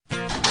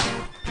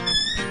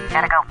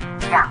Gotta go.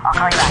 Yeah, I'll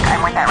call you back.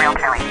 I'm with that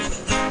realtor lady.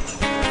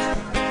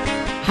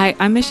 Hi,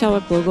 I'm Michelle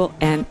Whip-Lugel,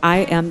 and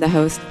I am the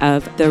host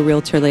of the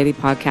Realtor Lady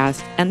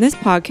podcast. And this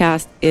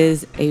podcast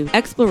is an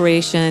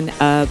exploration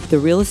of the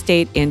real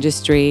estate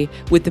industry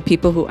with the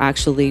people who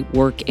actually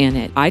work in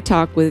it. I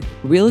talk with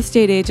real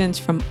estate agents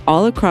from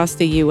all across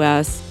the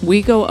U.S.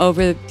 We go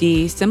over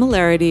the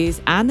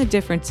similarities and the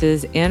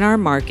differences in our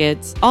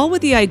markets, all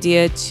with the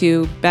idea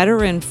to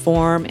better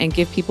inform and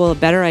give people a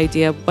better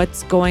idea of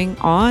what's going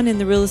on in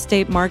the real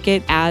estate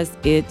market as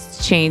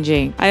it's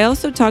changing. I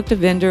also talk to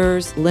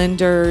vendors,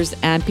 lenders,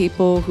 and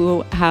people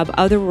who have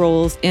other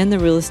roles in the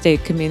real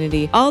estate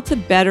community, all to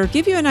better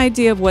give you an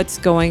idea of what's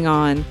going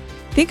on.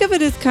 Think of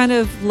it as kind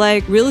of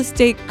like real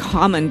estate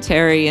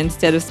commentary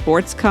instead of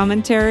sports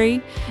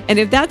commentary. And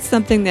if that's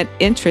something that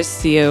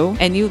interests you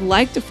and you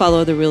like to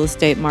follow the real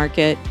estate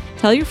market,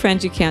 tell your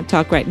friends you can't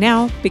talk right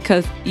now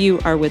because you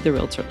are with the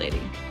Realtor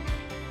Lady.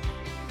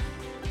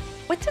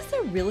 What does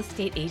a real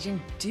estate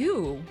agent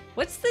do?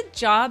 What's the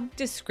job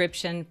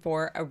description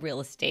for a real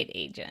estate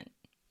agent?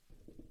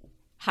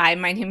 Hi,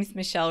 my name is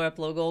Michelle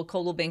Whip-Lugel,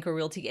 Coldwell Banker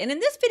Realty. And in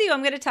this video,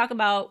 I'm going to talk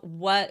about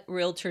what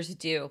realtors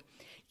do.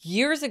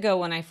 Years ago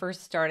when I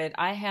first started,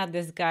 I had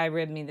this guy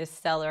rib me, this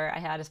seller. I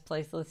had his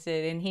place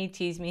listed and he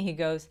teased me. He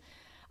goes,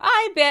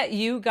 I bet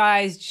you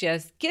guys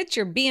just get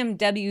your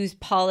BMWs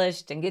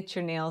polished and get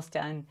your nails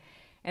done.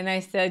 And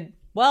I said,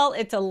 well,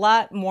 it's a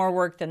lot more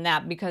work than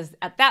that, because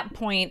at that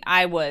point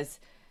I was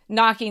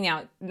knocking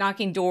out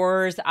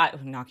doors,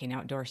 sending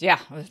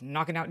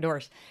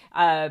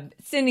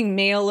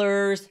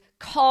mailers,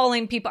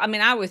 calling people. I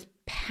mean, I was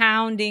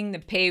pounding the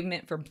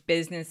pavement for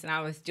business and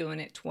I was doing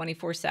it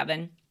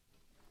 24/7.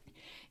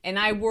 And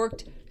I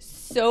worked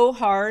so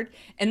hard.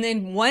 And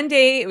then one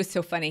day, it was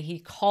so funny. He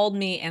called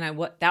me and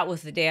that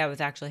was the day I was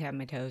actually having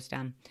my toes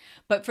done.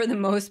 But for the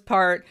most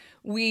part,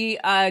 we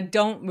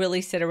don't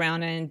really sit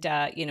around and,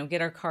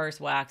 get our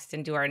cars waxed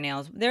and do our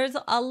nails. There's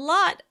a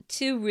lot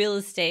to real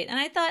estate. And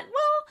I thought,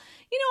 well,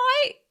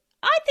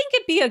 I think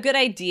it'd be a good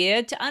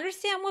idea to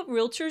understand what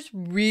realtors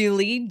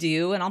really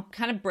do, and I'll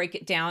kind of break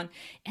it down.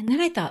 And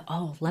then I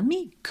thought, let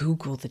me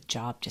Google the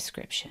job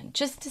description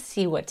just to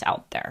see what's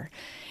out there.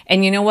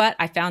 And you know what?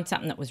 I found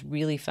something that was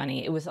really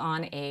funny. It was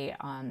on a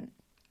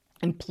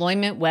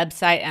employment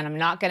website, and I'm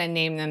not going to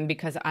name them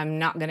because I'm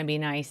not going to be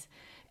nice.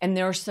 And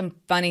there are some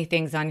funny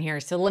things on here.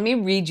 So let me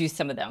read you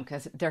some of them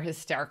because they're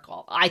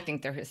hysterical. I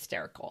think they're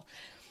hysterical.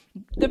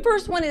 The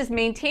first one is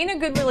maintain a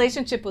good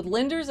relationship with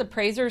lenders,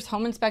 appraisers,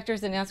 home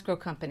inspectors, and escrow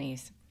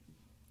companies.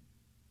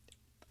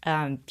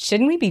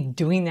 Shouldn't we be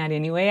doing that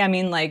anyway? I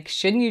mean,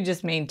 shouldn't you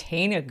just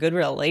maintain a good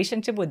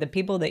relationship with the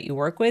people that you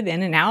work with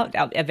in and out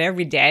of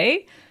every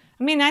day?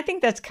 I mean, I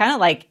think that's kind of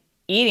like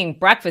eating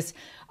breakfast.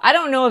 I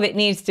don't know if it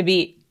needs to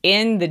be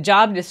in the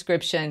job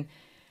description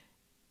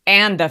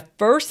and the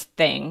first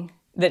thing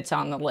that's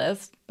on the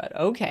list, but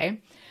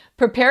okay.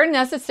 Prepare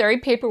necessary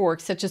paperwork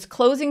such as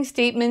closing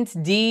statements,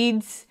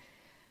 deeds.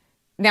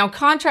 Now,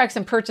 contracts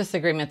and purchase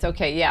agreements,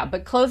 okay, yeah,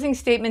 but closing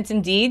statements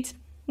and deeds?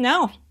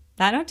 No,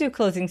 I don't do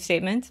closing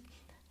statements.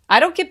 I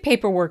don't get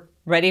paperwork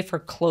ready for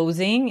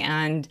closing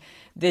and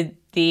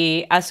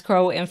the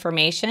escrow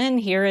information.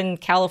 Here in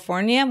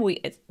California,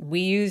 we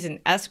use an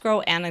escrow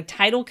and a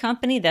title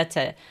company that's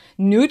a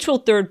neutral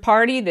third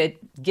party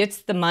that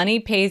gets the money,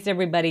 pays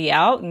everybody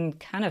out, and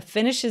kind of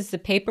finishes the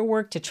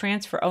paperwork to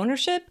transfer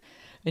ownership.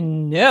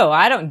 No,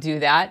 I don't do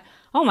that.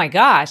 Oh my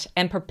gosh.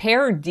 And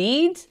prepare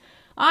deeds?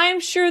 I'm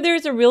sure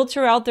there's a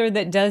realtor out there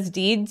that does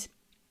deeds.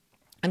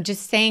 I'm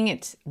just saying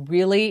it's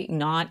really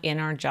not in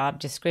our job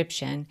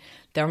description.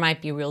 There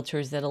might be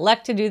realtors that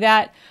elect to do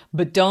that,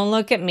 but don't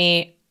look at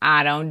me.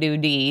 I don't do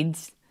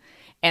deeds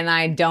and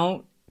I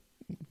don't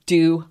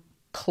do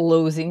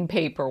closing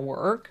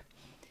paperwork.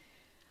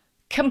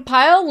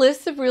 Compile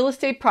lists of real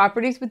estate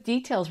properties with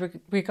details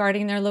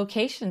regarding their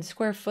location,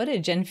 square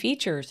footage, and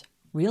features.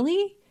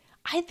 Really?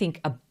 I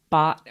think a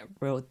bot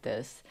wrote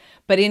this.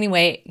 But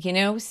anyway,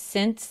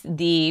 since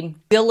the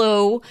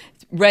Zillow,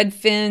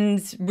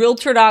 Redfins,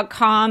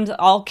 Realtor.coms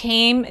all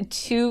came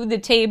to the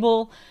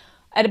table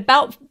at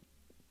about,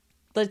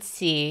 let's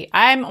see,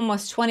 I'm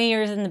almost 20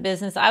 years in the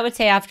business. I would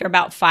say after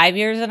about 5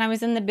 years when I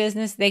was in the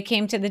business, they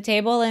came to the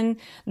table and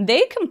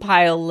they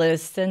compile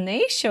lists and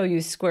they show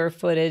you square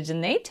footage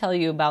and they tell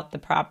you about the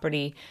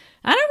property.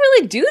 I don't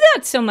really do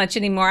that so much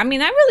anymore. I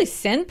mean, I really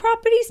send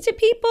properties to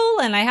people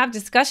and I have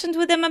discussions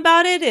with them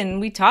about it and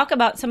we talk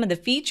about some of the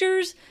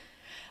features.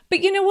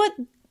 But you know what?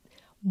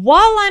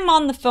 While I'm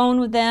on the phone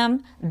with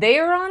them, they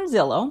are on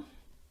Zillow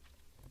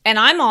and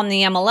I'm on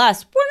the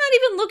MLS. We're not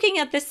even looking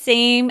at the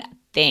same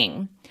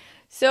thing.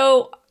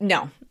 So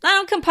no, I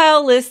don't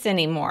compile lists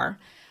anymore.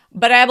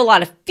 But I have a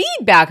lot of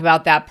feedback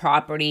about that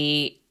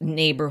property,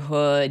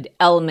 neighborhood,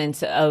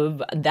 elements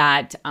of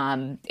that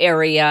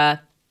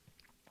area.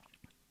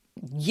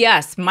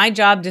 Yes, my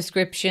job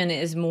description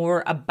is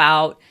more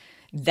about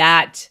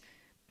that,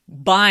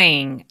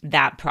 buying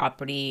that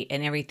property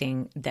and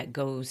everything that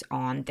goes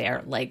on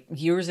there. Like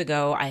years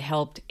ago, I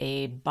helped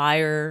a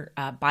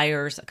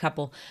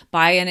couple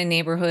buy in a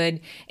neighborhood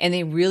and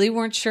they really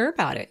weren't sure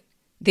about it.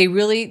 They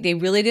really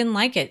didn't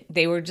like it.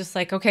 They were just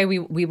like, okay,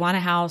 we want a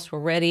house. We're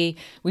ready.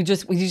 We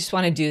just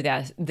want to do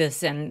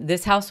this, and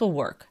this house will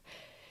work.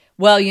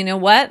 Well, you know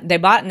what? They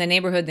bought in the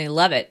neighborhood and they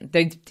love it.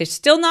 They're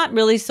still not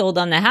really sold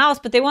on the house,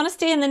 but they want to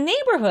stay in the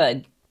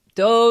neighborhood.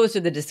 Those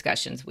are the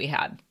discussions we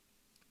had,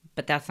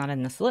 but that's not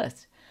in this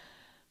list.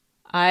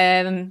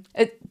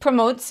 It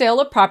promotes sale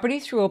of property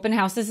through open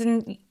houses,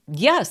 and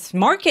yes,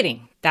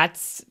 marketing.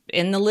 That's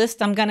in the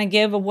list I'm going to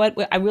give of what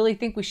I really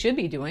think we should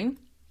be doing.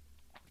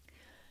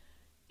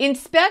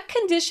 Inspect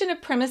condition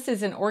of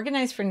premises and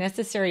organize for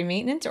necessary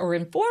maintenance, or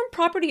inform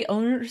property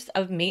owners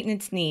of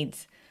maintenance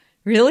needs.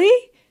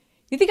 Really?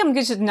 You think I'm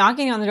just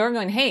knocking on the door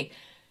going, hey,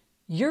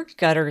 your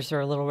gutters are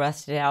a little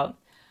rusted out.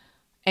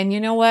 And you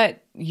know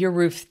what? Your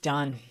roof's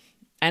done.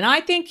 And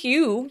I think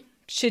you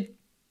should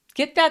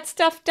get that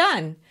stuff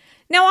done.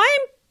 Now,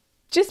 I'm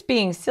just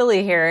being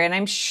silly here, and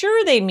I'm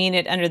sure they mean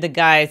it under the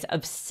guise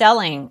of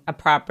selling a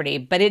property,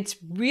 but it's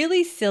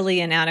really silly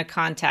and out of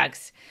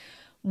context.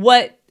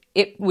 What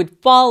it would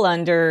fall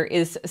under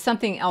is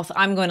something else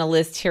I'm going to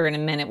list here in a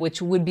minute,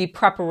 which would be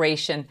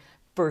preparation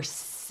for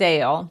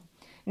sale.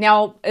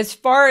 Now, as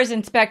far as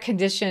inspect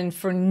condition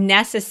for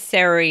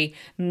necessary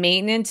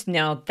maintenance,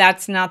 no,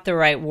 that's not the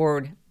right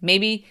word.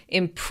 Maybe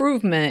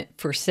improvement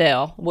for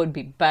sale would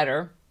be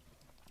better.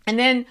 And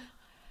then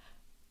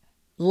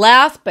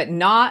last but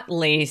not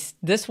least,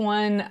 this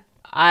one,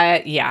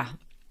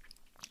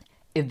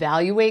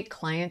 evaluate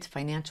clients'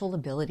 financial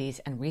abilities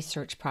and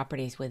research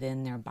properties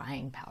within their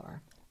buying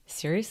power.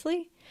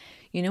 Seriously?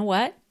 You know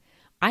what?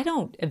 I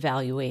don't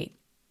evaluate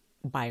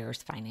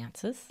buyers'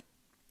 finances.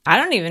 I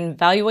don't even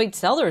evaluate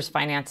sellers'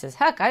 finances.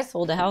 Heck, I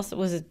sold a house that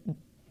was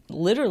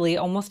literally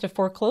almost a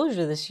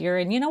foreclosure this year.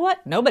 And you know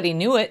what? Nobody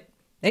knew it.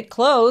 It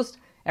closed.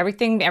 Every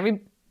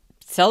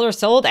seller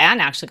sold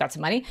and actually got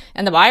some money.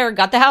 And the buyer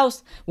got the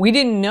house. We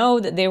didn't know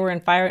that they were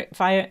in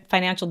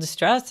financial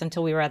distress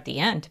until we were at the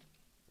end.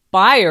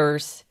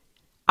 Buyers,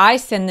 I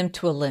send them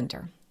to a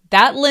lender.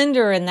 That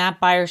lender and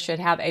that buyer should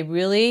have a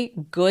really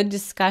good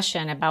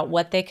discussion about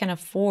what they can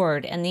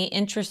afford and the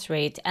interest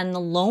rates and the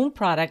loan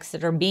products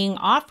that are being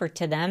offered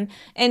to them,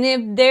 and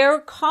if they're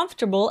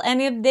comfortable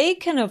and if they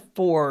can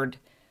afford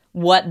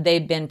what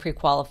they've been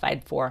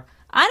pre-qualified for.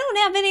 I don't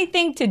have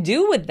anything to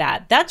do with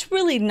that. That's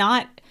really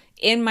not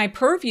in my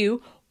purview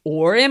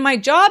or in my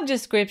job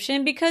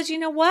description, because you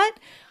know what?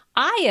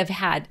 I have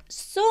had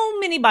so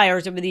many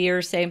buyers over the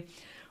years say,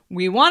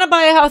 we want to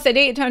buy a house at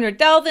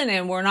 $800,000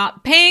 and we're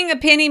not paying a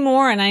penny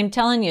more. And I'm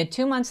telling you,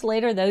 2 months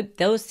later,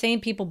 those same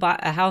people bought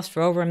a house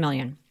for over $1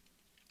 million.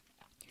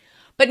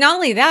 But not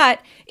only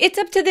that, it's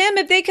up to them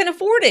if they can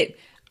afford it.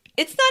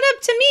 It's not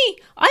up to me.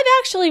 I've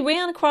actually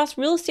ran across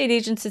real estate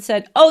agents that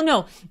said, oh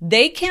no,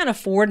 they can't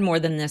afford more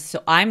than this,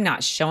 so I'm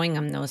not showing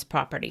them those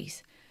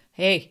properties.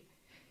 Hey,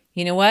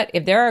 you know what?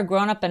 If they're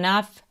grown up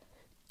enough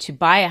to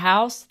buy a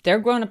house, they're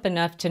grown up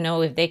enough to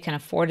know if they can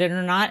afford it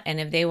or not, and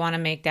if they want to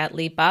make that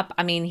leap up.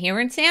 I mean, here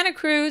in Santa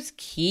Cruz,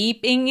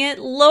 keeping it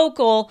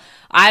local,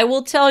 I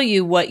will tell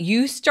you, what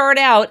you start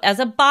out as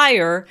a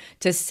buyer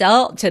to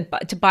sell, to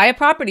buy a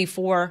property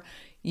for,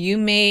 you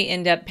may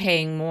end up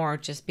paying more,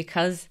 just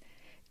because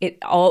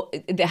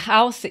the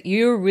house that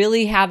you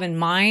really have in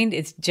mind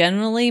is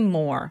generally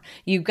more.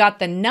 You've got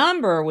the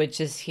number, which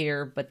is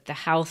here, but the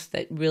house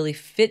that really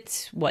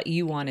fits what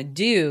you want to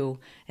do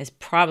is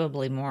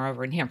probably more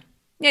over in here.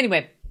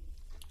 Anyway,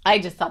 I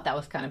just thought that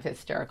was kind of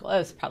hysterical. It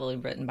was probably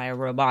written by a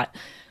robot.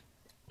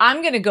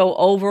 I'm going to go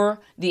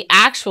over the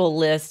actual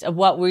list of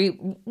what we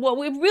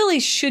really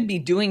should be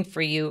doing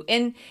for you.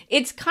 And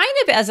it's kind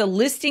of as a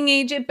listing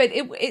agent, but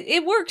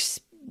it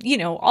works, you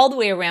know, all the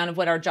way around of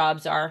what our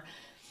jobs are.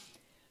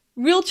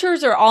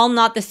 Realtors are all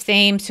not the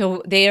same,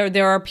 so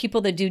there are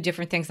people that do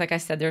different things. Like I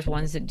said, there's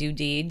ones that do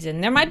deeds,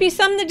 and there might be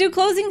some that do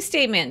closing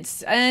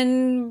statements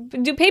and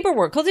do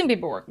paperwork, closing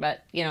paperwork,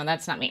 but you know,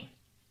 that's not me.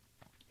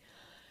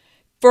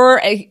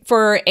 For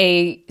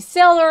a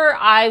seller,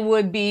 I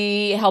would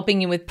be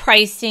helping you with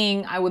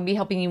pricing. I would be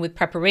helping you with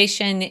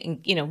preparation, and,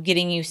 you know,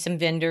 getting you some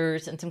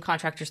vendors and some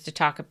contractors to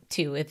talk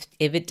to if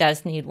it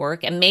does need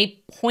work, and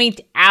may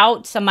point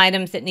out some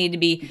items that need to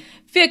be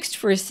fixed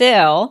for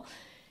sale.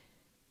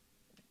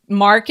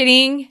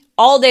 Marketing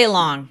all day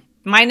long.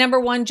 My number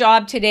one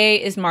job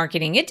today is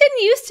marketing. It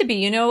didn't used to be,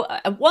 you know,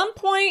 at one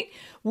point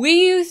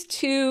we used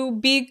to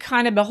be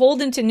kind of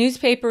beholden to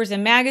newspapers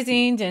and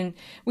magazines, and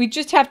we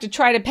just have to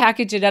try to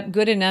package it up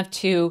good enough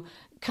to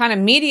kind of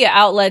media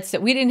outlets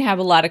that we didn't have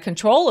a lot of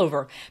control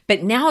over.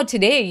 But now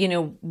today, you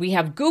know, we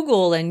have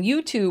Google and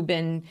YouTube,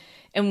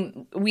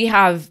 and we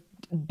have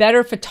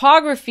better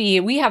photography.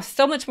 We have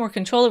so much more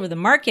control over the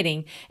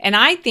marketing. And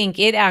I think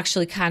it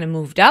actually kind of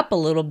moved up a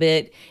little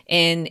bit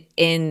in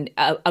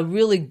a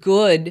really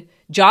good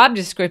job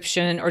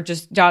description, or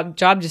just job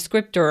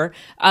descriptor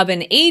of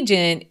an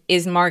agent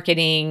is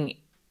marketing,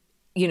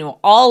 you know,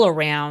 all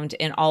around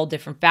in all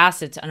different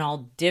facets and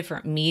all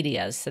different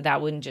medias. So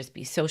that wouldn't just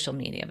be social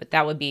media, but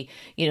that would be,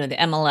 you know, the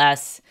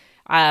MLS.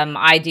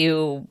 I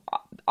do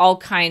all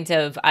kinds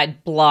of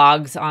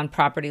blogs on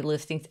property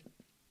listings,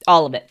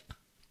 all of it.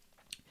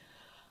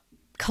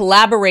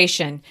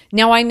 Collaboration.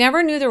 Now, I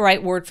never knew the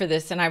right word for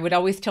this, and I would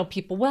always tell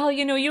people, well,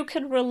 you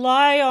can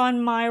rely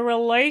on my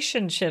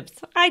relationships.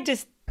 I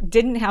just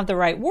didn't have the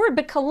right word,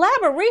 but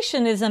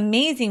collaboration is an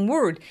amazing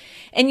word.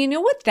 And you know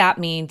what that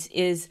means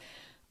is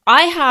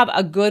I have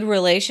a good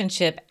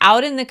relationship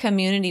out in the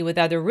community with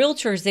other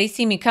realtors. They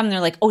see me come,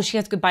 they're like, oh, she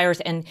has good buyers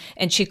and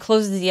she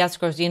closes the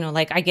escrows,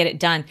 like I get it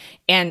done.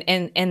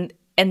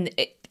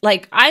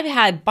 Like I've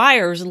had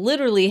buyers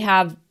literally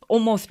have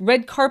almost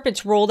red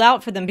carpets rolled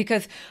out for them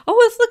because,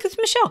 oh, look, it's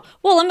Michelle.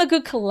 Well, I'm a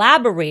good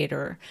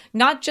collaborator,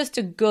 not just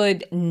a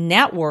good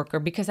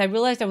networker, because I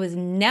realized I was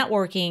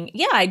networking.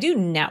 Yeah, I do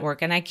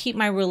network and I keep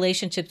my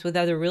relationships with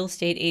other real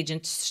estate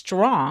agents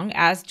strong,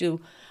 as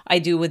I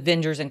do with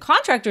vendors and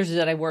contractors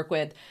that I work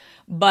with.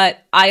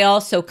 But I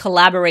also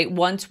collaborate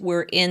once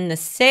we're in the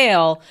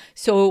sale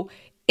so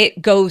it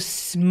goes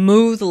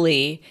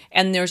smoothly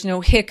and there's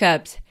no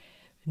hiccups,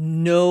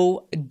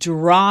 no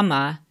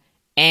drama,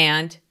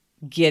 and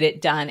get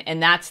it done. And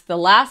that's the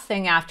last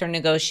thing after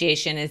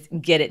negotiation is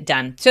get it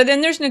done. So then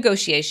there's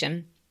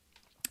negotiation.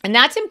 And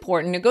that's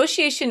important.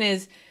 Negotiation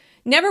is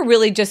never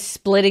really just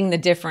splitting the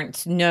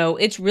difference. No,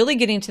 it's really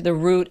getting to the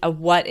root of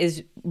what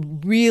is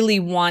really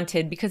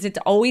wanted, because it's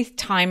always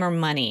time or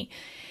money.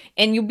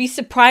 And you'll be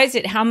surprised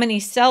at how many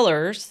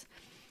sellers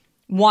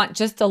want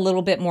just a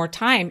little bit more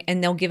time,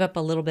 and they'll give up a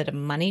little bit of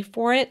money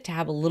for it to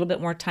have a little bit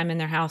more time in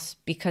their house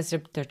because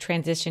they're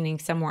transitioning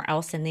somewhere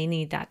else and they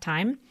need that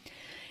time.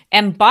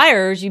 And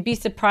buyers, you'd be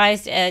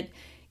surprised at,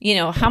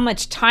 how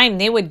much time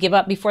they would give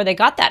up before they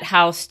got that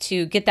house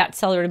to get that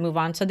seller to move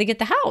on so they get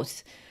the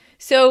house.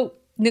 So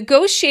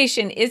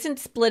negotiation isn't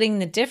splitting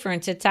the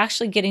difference. It's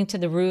actually getting to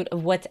the root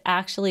of what's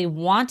actually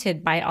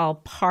wanted by all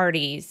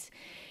parties.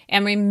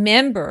 And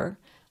remember,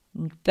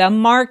 the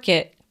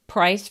market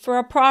price for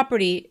a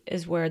property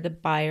is where the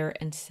buyer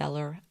and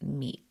seller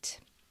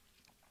meet.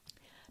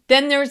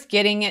 Then there's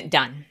getting it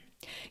done.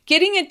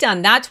 Getting it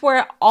done, that's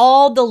where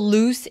all the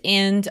loose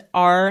ends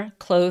are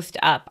closed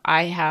up.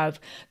 I have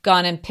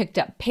gone and picked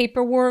up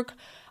paperwork.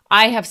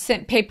 I have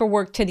sent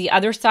paperwork to the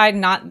other side,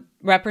 not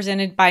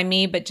represented by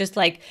me, but just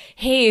like,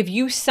 hey, if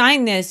you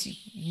sign this,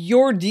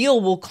 your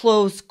deal will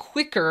close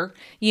quicker,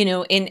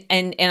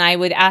 and I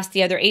would ask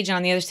the other agent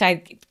on the other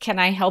side, can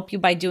I help you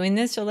by doing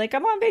this? Or like,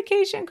 I'm on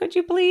vacation, could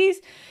you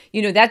please?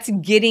 That's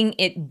getting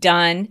it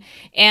done.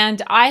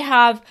 And I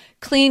have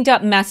cleaned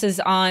up messes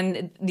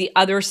on the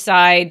other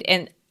side,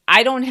 and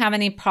I don't have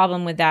any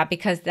problem with that,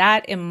 because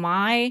that, in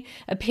my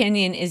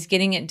opinion, is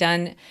getting it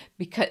done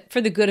because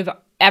for the good of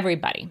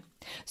everybody.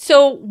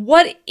 So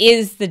what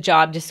is the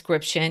job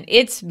description?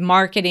 It's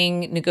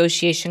marketing,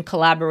 negotiation,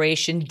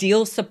 collaboration,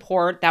 deal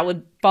support. That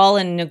would fall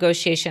in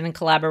negotiation and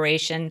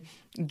collaboration,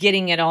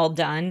 getting it all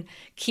done,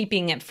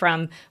 keeping it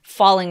from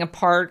falling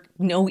apart,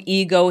 no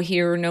ego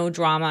here, no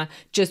drama.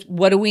 Just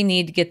what do we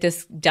need to get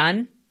this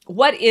done?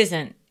 What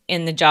isn't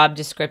in the job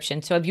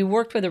description? So have you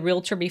worked with a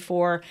realtor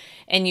before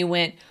and you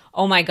went,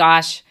 oh my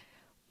gosh,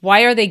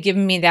 why are they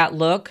giving me that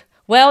look?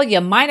 Well,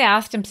 you might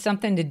ask them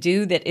something to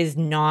do that is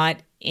not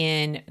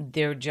in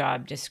their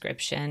job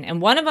description.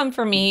 And one of them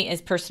for me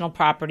is personal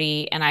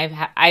property. And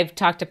I've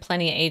talked to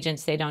plenty of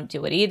agents. They don't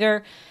do it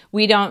either.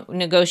 We don't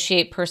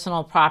negotiate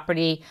personal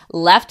property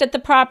left at the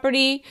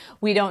property.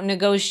 We don't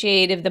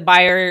negotiate if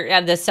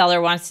the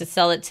seller wants to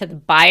sell it to the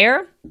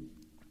buyer.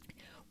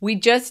 We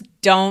just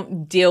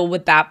don't deal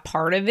with that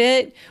part of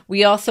it.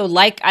 We also,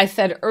 like I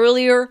said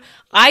earlier,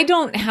 I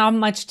don't have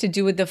much to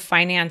do with the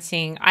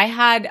financing. I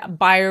had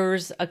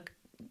buyers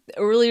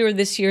earlier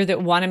this year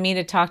that wanted me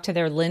to talk to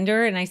their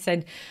lender, and I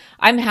said,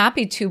 I'm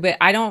happy to, but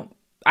I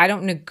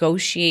don't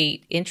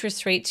negotiate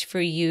interest rates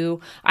for you.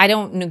 I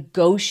don't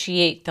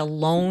negotiate the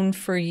loan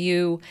for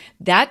you.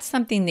 That's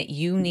something that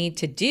you need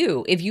to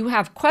do. If you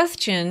have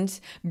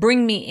questions,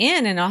 bring me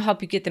in and I'll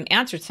help you get them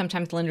answered.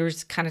 Sometimes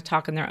lenders kind of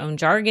talk in their own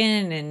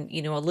jargon, and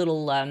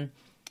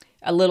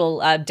a little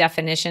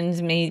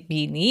definitions may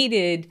be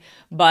needed,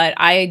 but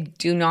I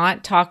do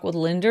not talk with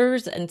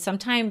lenders. And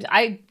sometimes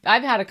I've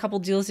had a couple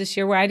deals this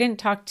year where I didn't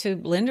talk to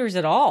lenders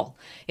at all.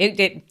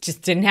 It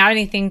just didn't have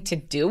anything to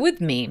do with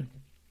me.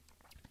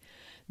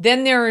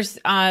 Then there's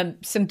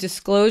some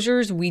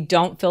disclosures. We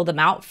don't fill them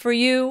out for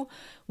you.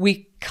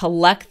 We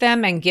collect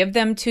them and give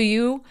them to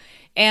you.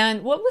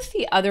 And what was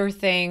the other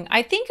thing?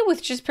 I think it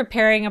was just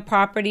preparing a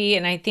property,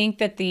 and I think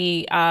that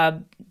the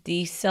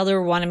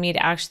seller wanted me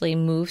to actually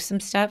move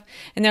some stuff.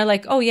 And they're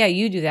like, oh yeah,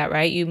 you do that,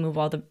 right? You move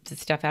all the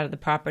stuff out of the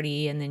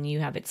property and then you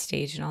have it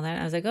staged and all that.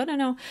 And I was like, oh,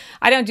 no,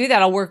 I don't do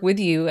that. I'll work with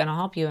you and I'll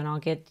help you, and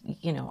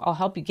I'll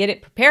help you get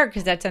it prepared,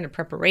 because that's under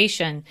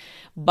preparation.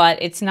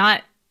 But it's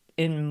not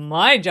in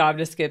my job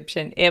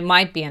description. It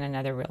might be in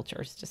another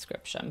realtor's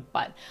description,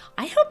 but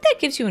I hope that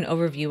gives you an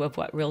overview of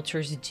what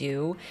realtors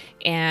do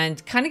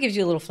and kind of gives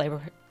you a little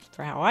flavor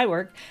for how I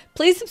work.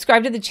 Please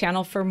subscribe to the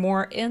channel for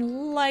more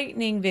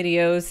enlightening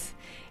videos,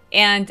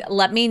 and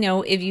let me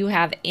know if you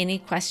have any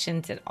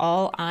questions at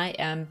all. I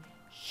am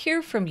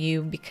here from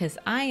you because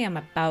I am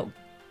about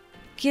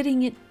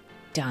getting it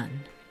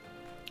done.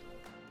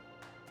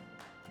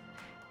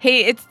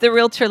 Hey, it's the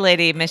Realtor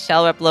Lady,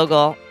 Michelle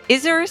Replogle.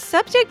 Is there a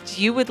subject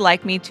you would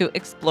like me to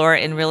explore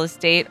in real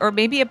estate or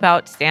maybe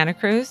about Santa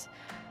Cruz?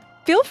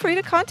 Feel free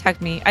to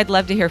contact me. I'd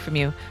love to hear from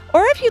you.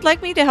 Or if you'd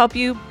like me to help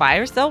you buy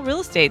or sell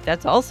real estate,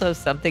 that's also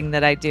something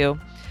that I do.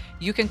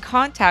 You can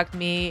contact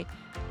me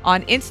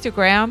on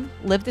Instagram,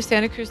 Live the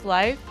Santa Cruz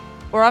Life,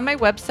 or on my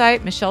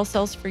website,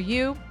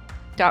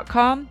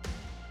 michellesellsforyou.com.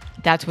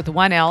 That's with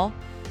one L.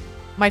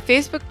 My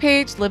Facebook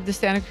page, Live the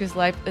Santa Cruz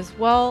Life as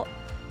well.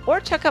 Or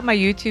check out my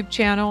YouTube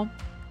channel,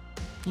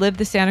 Live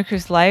the Santa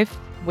Cruz Life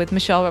with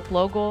Michelle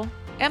Replogle,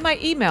 and my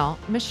email,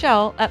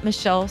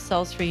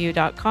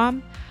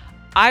 michelle@michellesellsforyou.com.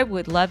 I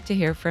would love to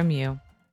hear from you.